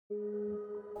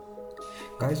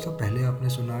Guys, तो पहले आपने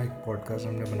सुना एक पॉडकास्ट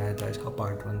हमने बनाया था, इसका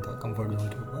पार्ट 1 था कंफर्ट जोन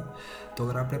के ऊपर। तो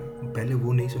अगर आपने पहले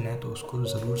वो नहीं सुना है तो उसको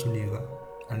ज़रूर सुनिएगा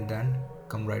and then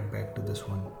come right back to this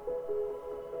one.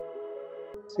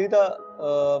 See the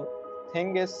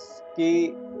thing is कि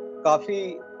काफी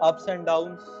अप्स एंड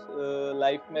डाउन्स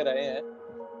लाइफ में रहे हैं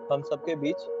हम सबके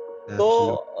बीच। तो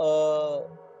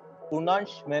Absolutely.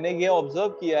 पूर्णांश, मैंने ये ऑब्जर्व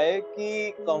किया है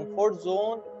कि comfort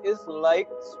zone is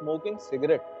like smoking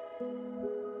cigarette.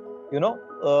 You know,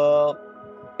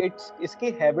 it's इसकी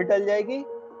हैबिट डल जाएगी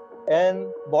and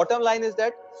bottom line is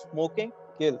that smoking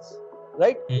kills,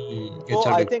 right? So It's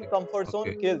I think addictive. comfort zone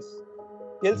Okay.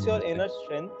 kills your Okay. inner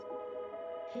strength,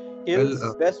 Well, kills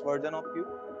best version of you,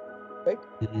 right?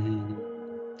 mm,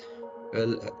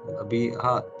 well, अभी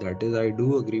हाँ, that is I do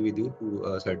agree with you to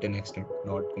a certain extent,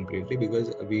 not completely,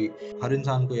 because अभी हर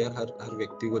इंसान को यार हर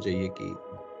व्यक्ति को चाहिए कि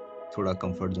थोड़ा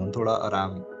कंफर्ट जोन, थोड़ा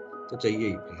आराम तो चाहिए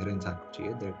ही, हर इंसान को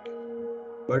चाहिए that.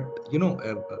 But you know,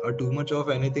 a too much of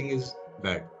anything is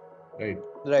bad, right?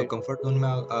 तो Right. कंफर्ट जोन में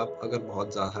आप अगर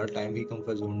बहुत ज़्यादा हर टाइम ही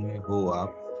कंफर्ट जोन में हो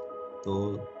आप, तो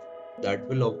that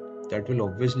will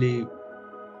obviously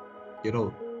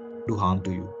do harm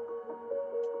to you.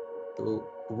 तो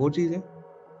वो चीज़ है।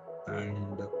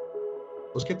 एंड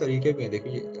उसके तरीके भी हैं।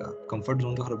 देखिए, कंफर्ट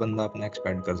जोन तो हर बंदा अपना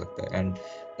एक्सपेंड कर सकता है and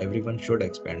everyone should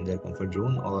expand their comfort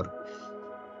zone. और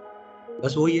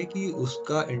बस वही है कि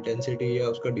उसका इंटेंसिटी या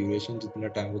उसका ड्यूरेशन जितना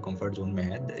टाइम वो कंफर्ट जोन में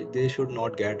है, they should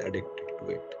not get addicted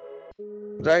to it.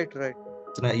 Right, right.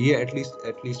 इतना ये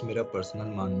एटलीस्ट मेरा पर्सनल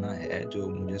मानना है, जो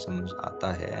मुझे समझ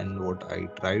आता है and what I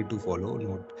try to follow,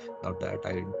 not that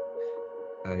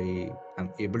I am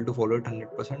able to follow it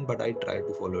 100%, but I try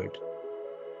to follow it,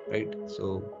 right? So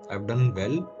I've done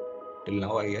well till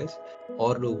now, I guess.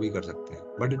 और लोग भी कर सकते हैं,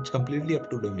 but it's completely up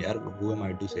to them यार. Who am I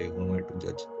to say? Who am I to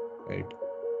judge, right?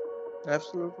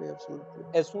 Absolutely, absolutely.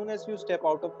 As soon as you step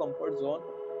out of comfort zone,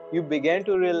 you begin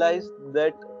to realize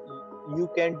that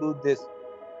you can do this.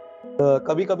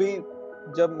 कभी कभी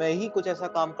जब मैं ही कुछ ऐसा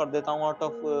काम कर देता हूँ आउट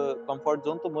ऑफ कंफर्ट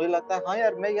जोन, तो मुझे लगता है हाँ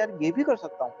यार, मैं यार ये भी कर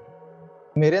सकता हूँ,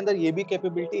 मेरे अंदर ये भी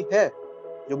कैपेबिलिटी है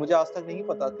जो मुझे आज तक नहीं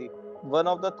पता थी। One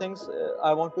of the things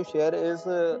I want to share is,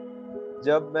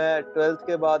 जब मैं 12th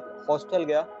के बाद हॉस्टल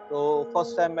गया, तो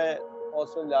फर्स्ट टाइम मैं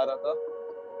हॉस्टल जा रहा था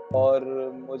और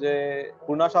मुझे,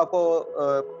 पूर्णा शाह को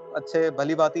अच्छे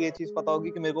भली बात ये चीज पता होगी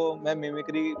कि मैं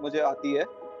मिमिक्री मुझे आती है,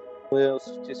 मुझे उस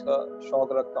चीज का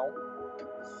शौक रखता हूँ।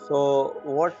 So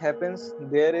what happens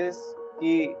there is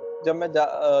कि जब मैं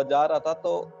जा रहा था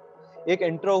तो एक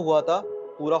इंट्रो हुआ था,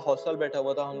 पूरा हॉस्टल बैठा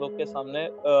हुआ था हम लोग के सामने,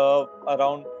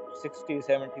 around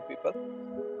 60-70 people.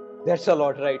 That's a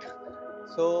lot, right?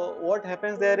 So what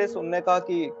happens there is, उन्होंने कहा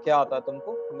कि क्या आता है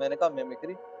तुमको? मैंने कहा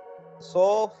mimicry. So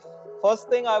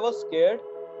first thing I was scared,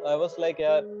 I was like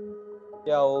यार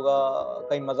क्या होगा,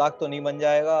 कहीं मजाक तो नहीं बन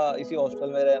जाएगा, इसी हॉस्टल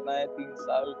में रहना है 3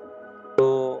 साल।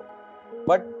 तो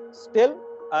but still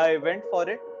I went for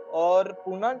it. और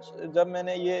पूर्णा, जब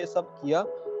मैंने ये सब किया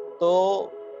तो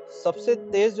सबसे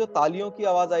तेज जो तालियों की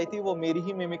आवाज आई थी वो मेरी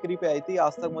ही मिमिक्री पे आई थी,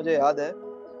 आज तक मुझे याद है।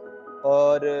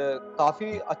 और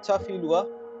काफी अच्छा फील हुआ,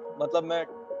 मतलब मैं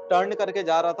टर्न करके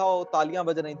जा रहा था और तालियां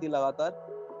बज रही थी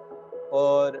लगातार।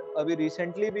 और अभी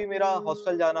रिसेंटली भी मेरा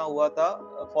हॉस्टल जाना हुआ था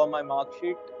फॉर माय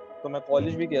मार्कशीट, तो मैं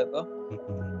कॉलेज भी गया था।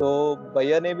 तो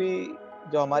भैया ने भी,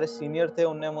 जो हमारे सीनियर थे,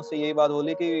 उनने मुझसे यही बात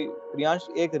बोली कि प्रियांश,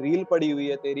 एक रील पड़ी हुई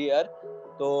है तेरी यार,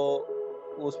 तो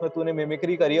उसमें तूने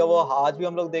मिमिक्री करी है, वो आज भी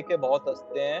हम लोग देख के बहुत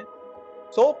हंसते हैं।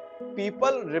 So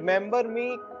people remember me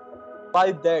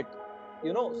by that,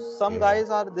 you know. Some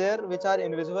guys are there which are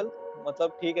invisible,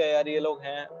 मतलब ठीक है यार, ये लोग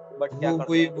हैं बट क्या वो कर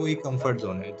वही सकते वही हैं। कंफर्ट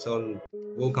जोन है। इट्स ऑल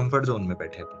वो कंफर्ट जोन में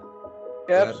बैठे अपने।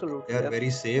 They absolutely, are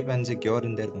very safe and secure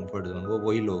in their comfort zone. वो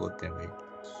वही लोग होते हैं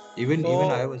भाई। Even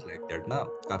I was like that ना,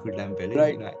 काफी टाइम पहले।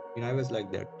 Right, even I was like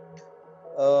that.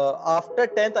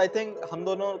 After 10th I think हम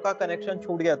दोनों का कनेक्शन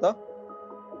छूट गया था,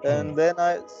 and then I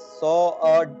saw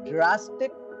a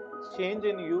drastic change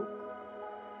in you,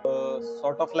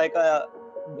 sort of like a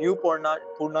new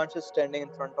Purnash is standing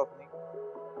in front of me.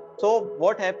 So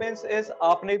what happens is,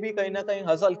 आपने भी कहीं ना कहीं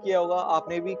हसल किया होगा,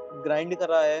 आपने भी ग्राइंड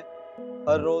करा है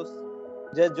हर रोज।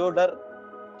 जो डर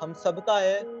हम सबका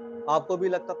है, आपको भी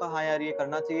लगता था हाँ यार ये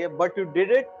करना चाहिए, but you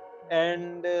did it.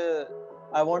 And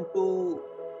I want to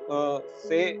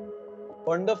say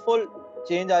wonderful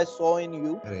change I saw in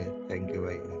you. अरे थैंक यू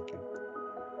भाई, थैंक यू।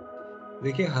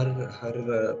 देखिए, हर हर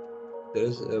there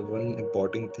is one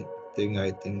important thing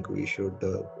I think we should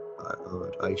or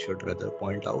I should rather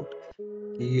point out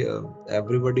कि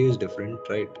everybody is different,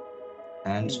 right?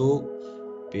 And so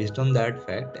based on that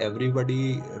fact, everybody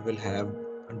will have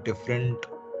a different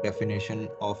definition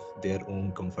of their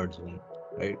own comfort zone,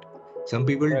 right? Some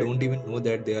people Right. don't even know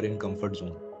that they are in comfort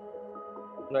zone,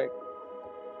 Right.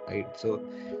 right? So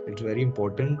it's very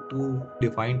important to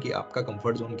define कि आपका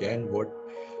comfort zone क्या है and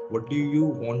what do you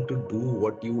want to do,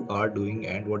 what you are doing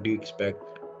and what do you expect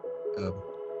uh,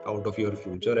 out of your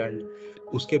future, and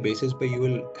उसके basis पे you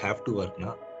will have to work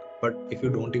ना. But if you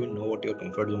don't even know what your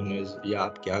comfort zone is या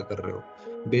आप क्या कर रहे हो,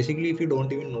 basically if you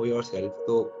don't even know yourself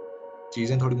तो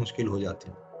चीज़ें थोड़ी मुश्किल हो जाती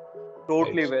हैं,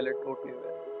 Totally right? valid. Totally valid.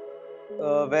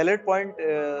 Valid point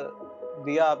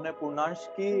दिया आपने पूर्णांश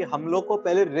की हम लोग को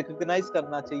पहले रिकॉग्नाइज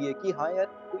करना चाहिए कि हाँ यार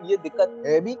तो ये दिक्कत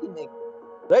है भी कि नहीं,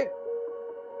 राइट?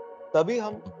 तभी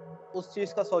हम उस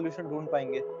चीज का सॉल्यूशन ढूंढ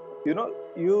पाएंगे. You know,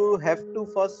 you have to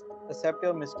first accept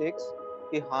your mistakes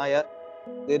कि हाँ यार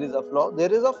there is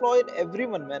a flaw in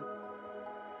everyone man.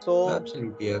 So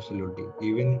Absolutely, absolutely.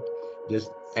 Even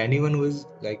just anyone who is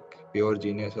like pure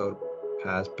genius or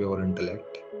has pure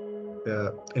intellect,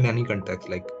 in any context,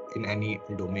 like in any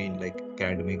domain, like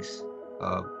academics,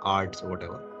 arts,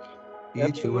 whatever.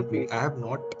 Each human being, absolutely. I have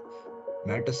not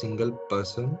met a single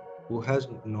person who has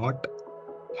not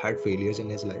had failures in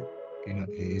his life, in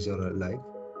his or her life,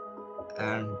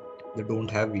 and they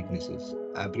don't have weaknesses.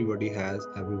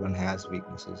 Everyone has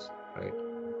weaknesses, right?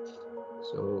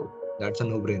 So that's a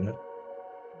no-brainer.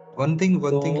 One thing,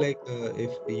 तो like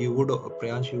if you would,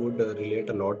 Priyansh, you would relate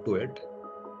a lot to it.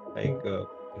 Like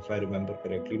if I remember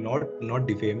correctly, not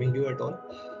defaming you at all,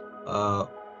 uh,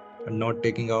 not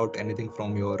taking out anything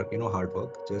from your hard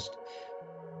work. Just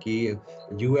कि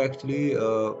you actually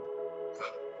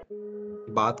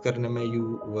बात करने में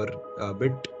you were a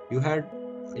bit you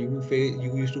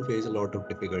used to face a lot of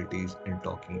difficulties in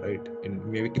talking, right? In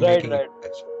maybe right making right.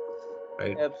 impression,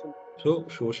 right? Absolutely. So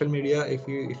social media, if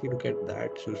you look at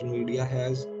that, social media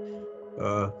has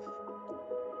uh,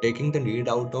 taking the need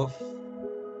out of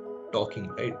talking,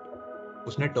 right?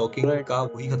 उसने talking right. का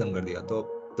वही खत्म कर दिया. तो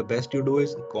the best you do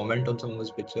is comment on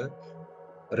someone's picture,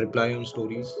 reply on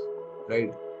stories,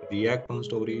 right? React on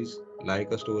stories,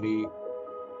 like a story,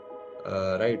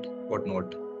 right?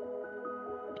 Whatnot.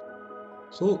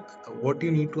 So what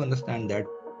you need to understand that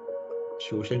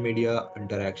social media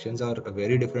interactions are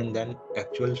very different than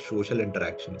actual social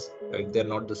interactions, right?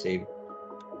 They're not the same.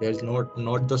 There's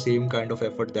not the same kind of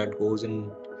effort that goes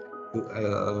in to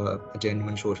a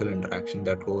genuine social interaction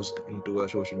that goes into a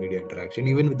social media interaction,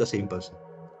 even with the same person,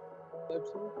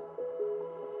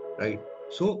 right?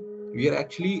 So we are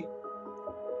actually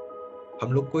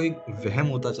हम लोग को एक वहम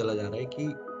होता चला जा रहा है कि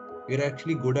we are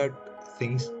actually good at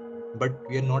things but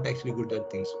we are not actually good at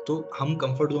things. तो हम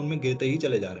comfort zone में गिरते ही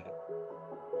चले जा रहे हैं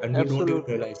and we don't even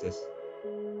absolutely. realize this,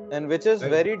 and which is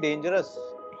right? Very dangerous.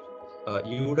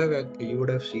 You would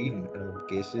have seen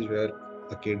cases where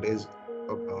a kid is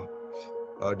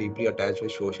uh, deeply attached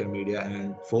with social media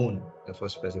and phone for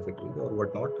specifically or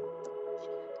whatnot.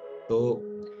 So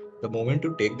the moment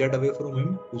you take that away from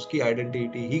him, उसकी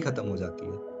identity ही खत्म हो जाती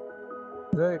है.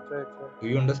 Right right right. Do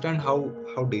you understand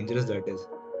how dangerous that is?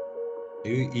 Do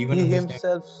you even He understand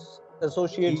himself कि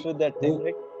associates with that वो thing,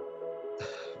 right?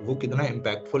 वो कितना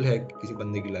impactful है किसी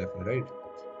बंदे की लाइफ में, राइट?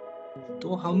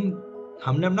 तो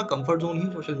हमने अपना कंफर्ट जोन ही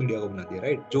सोशल मीडिया को बना दिया,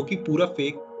 राइट? जो कि पूरा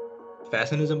फेक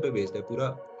फैशनिज्म पे बेस्ड है, पूरा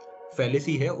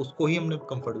फैलेसी है, उसको ही हमने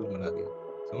कंफर्ट जोन बना दिया.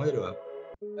 समझ रहे हो आप?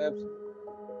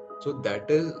 Absolutely. So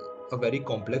that is a very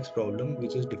complex problem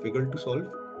which is difficult to solve.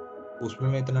 उसमें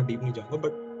मैं इतना डीप नहीं जाऊंगा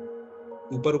बट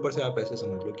ऊपर ऊपर से आप ऐसे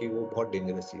समझ लो कि वो बहुत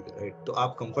डेंजरस चीज है, राइट? तो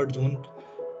आप कंफर्ट जोन,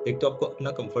 एक तो आपको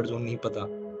अपना कंफर्ट जोन नहीं पता,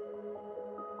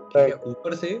 ठीक है? Right.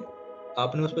 ऊपर से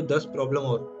आपने उस पर 10 प्रॉब्लम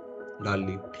और डाल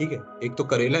ली, ठीक है? एक तो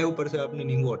करेला है, ऊपर से आपने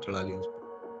नींबू और चढ़ा लिया उस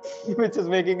पर. Which is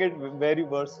making it very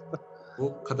worse. वो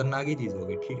खतरनाक ही चीज हो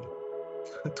गई, ठीक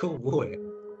है? तो वो है.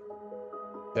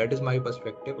 That is my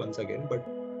perspective once again, but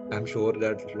I'm sure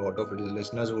that a lot of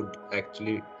listeners would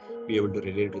actually be able to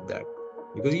relate with that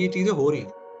because ये चीजें हो रही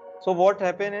हैं. So what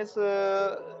happened is,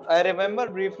 I remember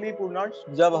briefly पूर्णांश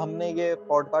जब हमने ये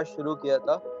पॉडकास्ट शुरू किया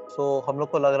था, so हम लोग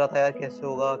को लग रहा था यार कैसे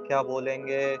होगा, क्या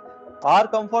बोलेंगे. Our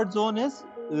comfort zone is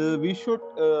we should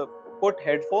put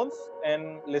headphones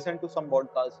and listen to some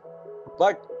podcast.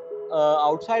 But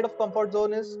outside of comfort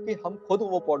zone is कि हम खुद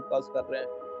वो पॉडकास्ट कर रहे हैं.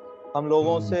 हम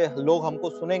लोगों से लोग हमको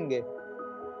सुनेंगे.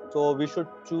 So we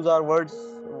should choose our words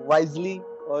wisely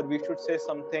or we should say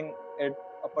something at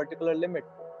a particular limit.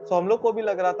 So हम लोग को भी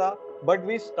लग रहा था, but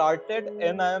we started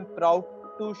and I am proud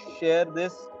to share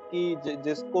this कि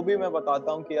जिसको भी मैं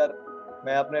बताता हूँ कि यार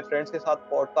मैं अपने फ्रेंड्स के साथ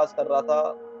पॉडकास्ट कर रहा था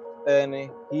and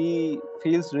he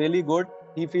feels really good,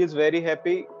 he feels very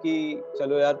happy कि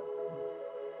चलो यार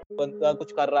बंदा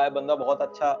कुछ कर रहा है, बंदा बहुत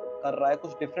अच्छा कर रहा है,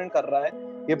 कुछ डिफरेंट कर रहा है.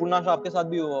 ये पूर्णांश आपके साथ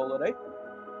भी हुआ होगा, right?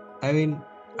 I mean,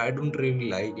 I don't really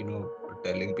like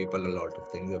telling people a lot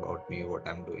of things about me, what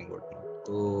I'm doing, what not.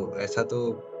 तो ऐसा तो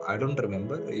I don't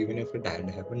remember, even if it had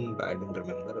happened, I don't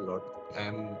remember a lot.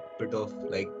 I'm bit of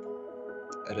like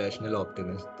a rational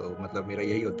optimist, तो मतलब मेरा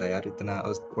यही होता है यार, इतना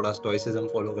थोड़ा stoicism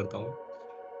follow करता हूँ.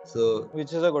 So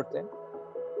which is a good thing.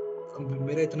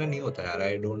 मेरा इतना नहीं होता यार.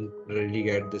 I don't really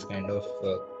get this kind of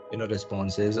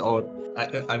responses, or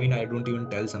I mean I don't even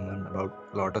tell someone about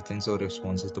a lot of things, so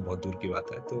responses तो बहुत दूर की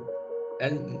बात है. तो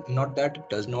and not that it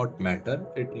does not matter,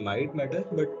 it might matter,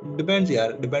 but depends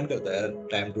यार, depend करता है यार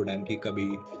time to time कि कभी,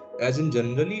 as in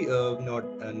generally not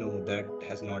no, that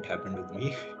has not happened with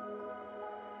me.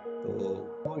 तो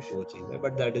वो चीज़ है,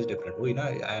 but that is different. वही ना,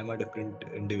 I am a different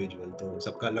individual, तो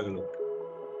सबका अलग अलग.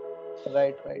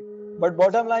 Right. But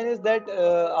bottom line is that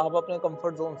आप अपने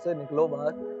comfort zone से निकलो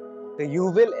बाहर. You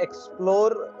will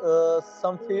explore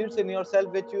some fields in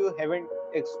yourself which you haven't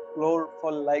explored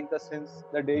for like since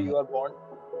the day you are born.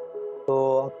 तो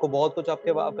आपको बहुत कुछ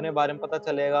आपके अपने बारे में पता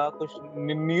चलेगा, कुछ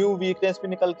न्यू वीकनेस भी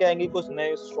निकल के आएंगी, कुछ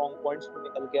नए स्ट्रॉन्ग पॉइंट्स भी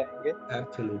निकल के आएंगे.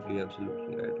 Absolutely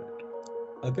right.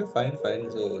 Okay,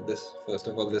 fine. So this, first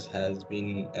of all, this has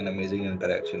been an amazing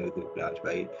interaction with you, Pransh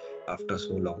bhai, after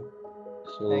so long.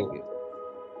 So, Thank you.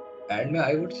 and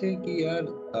I would say कि यार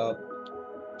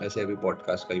ऐसे अभी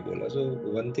podcast का ही बोला. So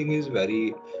one thing is very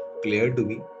clear to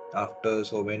me after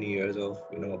so many years of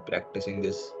practicing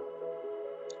this,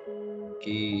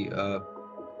 कि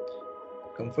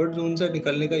comfort zone से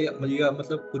निकलने का या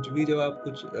मतलब कुछ भी, जब आप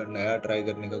कुछ नया ट्राई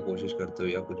करने का कोशिश करते हो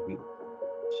या कुछ भी,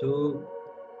 सो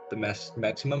द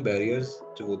मैक्सिमम बैरियर्स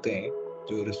जो होते हैं,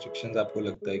 जो रिस्ट्रिक्शंस आपको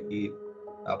लगता है कि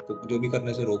आपको जो भी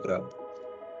करने से रोक रहा,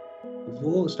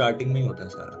 वो स्टार्टिंग में ही होता है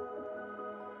सारा.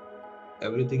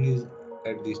 Everything is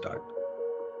at the start.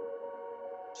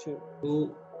 तो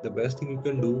the best thing you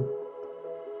can do,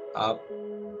 आप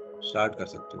स्टार्ट कर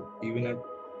सकते हो इवन एट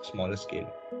स्मॉलर स्केल.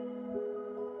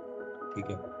 ठीक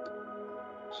है.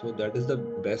 So that is the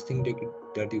best thing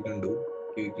that you can do.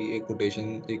 क्योंकि एक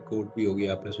कोट भी होगी,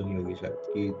 आपने सुनी होगी शायद,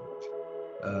 कि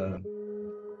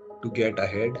to get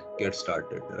ahead, get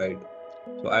started, right?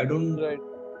 So I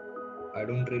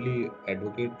don't really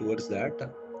advocate towards that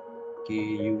कि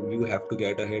you have to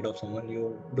get ahead of someone.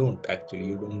 You don't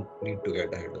need to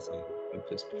get ahead of someone.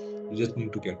 You just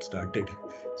need to get started.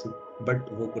 So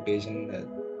but वो quotation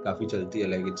काफी चलती है,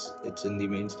 like it's in the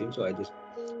mainstream, so I just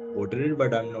quoted it,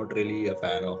 but I'm not really a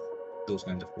fan of those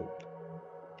kinds of quotes.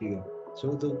 ठीक है. So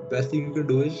the best thing you can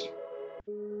do is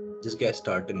just get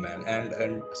started, man,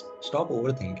 and stop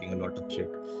overthinking a lot of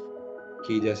shit.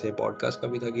 कि जैसे podcast का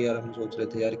भी था कि यार हम सोच रहे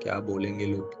थे यार क्या बोलेंगे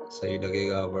लोग, सही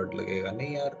लगेगा, वर्ड लगेगा,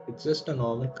 नहीं यार, it's just a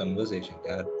normal conversation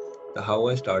यार. How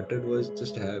I started was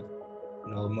just have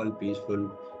normal peaceful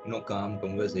calm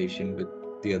conversation with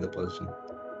the other person,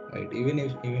 right? Even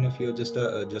if you're just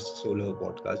a solo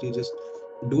podcast, you just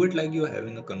do it like you're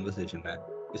having a conversation, man.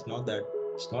 It's not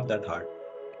that hard.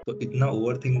 तो इतना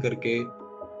overthink करके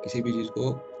किसी भी चीज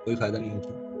को कोई फायदा नहीं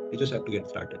होता. You just have to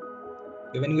get started.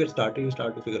 When you get started, you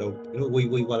start to figure out,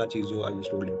 वही वाला चीज जो I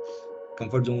just told you,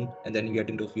 comfort zone, and then you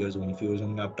get into fear zone. Fear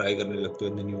zone में आप ट्राई करने लगते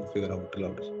हो, and then you figure out a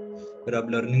lot. फिर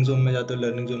आप learning zone में जाते हो.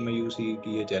 learning zone में you see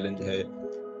कि ये challenge है,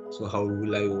 so how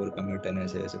will I overcome it, and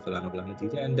ऐसे फलाना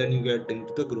चीजें, and then you get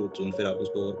into the growth zone. फिर आप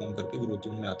उसको overcome करके growth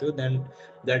zone में आते हो, then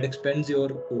that expands your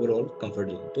overall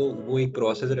comfort zone. तो वो एक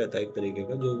process रहता है एक तरीके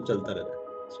का जो चलता रहता है.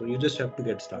 So you just have to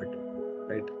get started,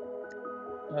 right?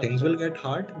 Things will get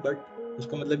hard, but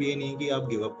उसका मतलब ये नहीं कि आप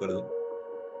गिव अप कर दो.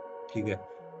 ठीक है.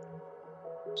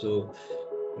 So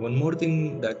one more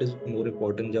thing that is more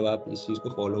important, जब आप इस चीज को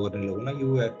फॉलो करने लगो ना,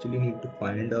 you actually need to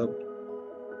find a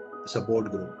support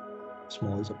group,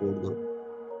 small support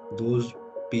group, those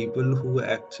people who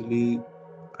actually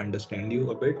understand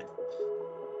you a bit,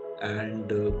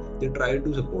 and they try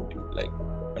to support you. Like,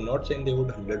 I'm not saying they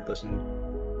would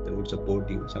 100% they would support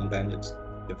you. Sometimes it's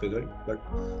difficult, but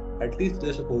at least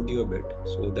they support you a bit,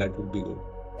 so that would be good.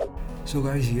 So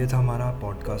guys, ये था हमारा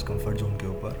podcast comfort zone के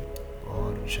ऊपर,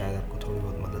 और शायद आपको थोड़ी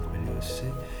बहुत मदद मिली उससे,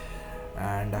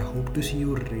 and I hope to C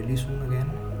you really soon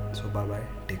again. So bye bye,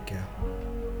 take care.